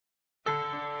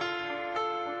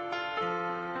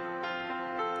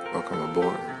Welcome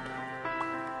aboard.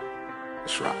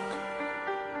 Let's rock.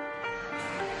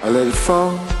 I let it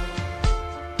fall,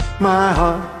 my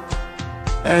heart,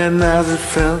 and as it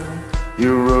fell,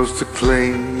 you rose to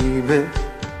claim it.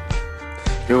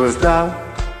 It was dark,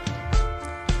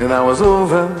 and I was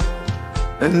over,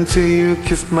 until you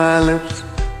kissed my lips,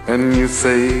 and you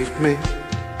saved me.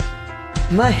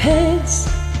 My hands,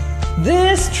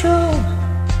 they're strong,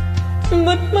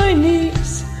 but my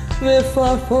knees were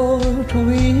far from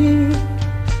weak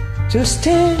to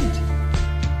stand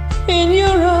in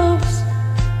your arms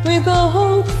with a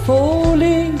hope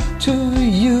falling to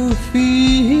your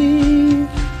feet.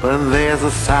 But there's a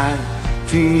side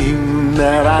to you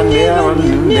that I never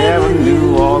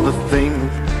knew. All the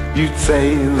things you'd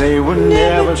say, they were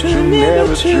never true,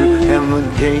 never true. And the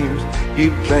games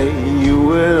you'd play, you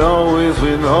would always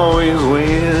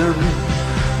win.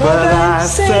 But I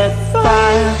set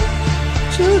fire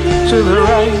to the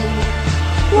rain,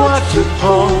 watch it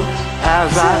pour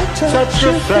as I touch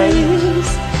your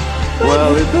face.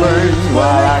 Well, it burned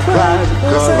while I cried,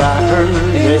 cause I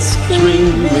heard it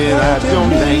screaming out your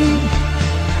name,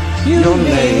 your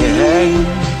name.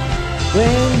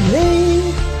 When lay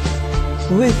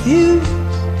with you,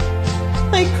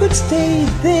 I could stay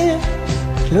there,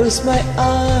 close my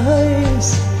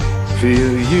eyes,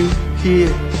 feel you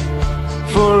here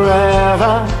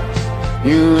forever.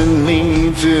 You and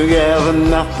me together,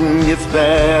 nothing gets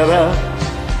better.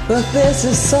 But there's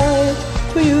a side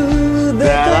to you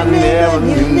that I never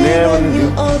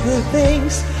knew. All the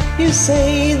things you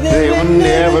say, they were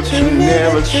never true,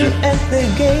 never true. At the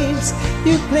games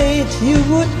you played, you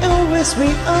would always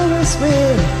win, always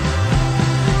win.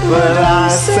 But I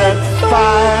set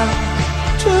fire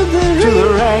to the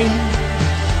rain,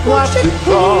 watch it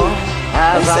pour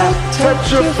as I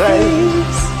touch your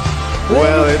face.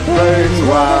 Well, it burns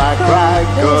while I cried,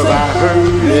 cause I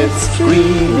heard it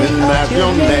screaming out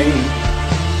your name,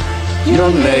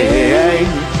 your name.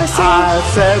 I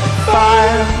set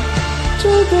fire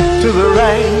to the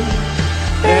rain,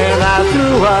 and I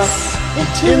threw us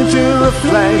into the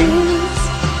flames.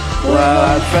 Well,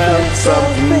 I felt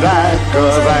something back,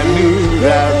 cause I knew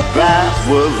that that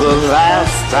was the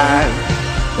last time,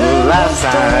 the last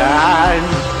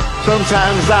time.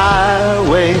 Sometimes I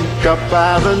wake up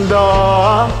by the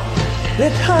door.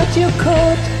 That heart you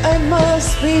caught, I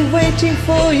must be waiting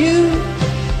for you.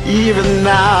 Even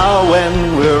now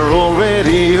when we're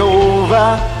already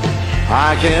over,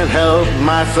 I can't help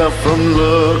myself from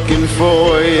looking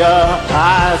for you.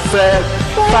 I set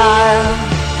fire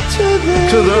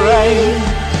to the rain,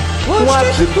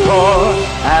 watch it pour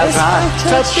as I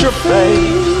touch your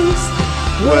face.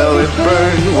 Well, it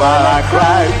burned while I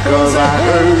cried, cause I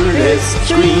heard it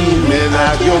screaming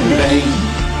out your name,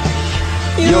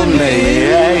 your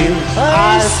name.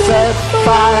 I set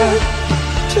fire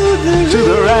to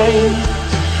the rain,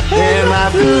 and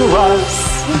I threw us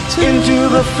into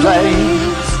the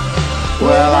flames.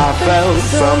 Well, I felt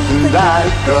something die,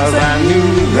 cause I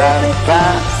knew that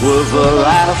that was the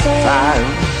last time,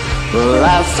 the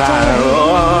last time.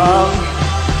 Oh.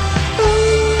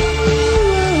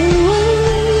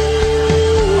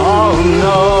 Oh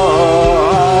no.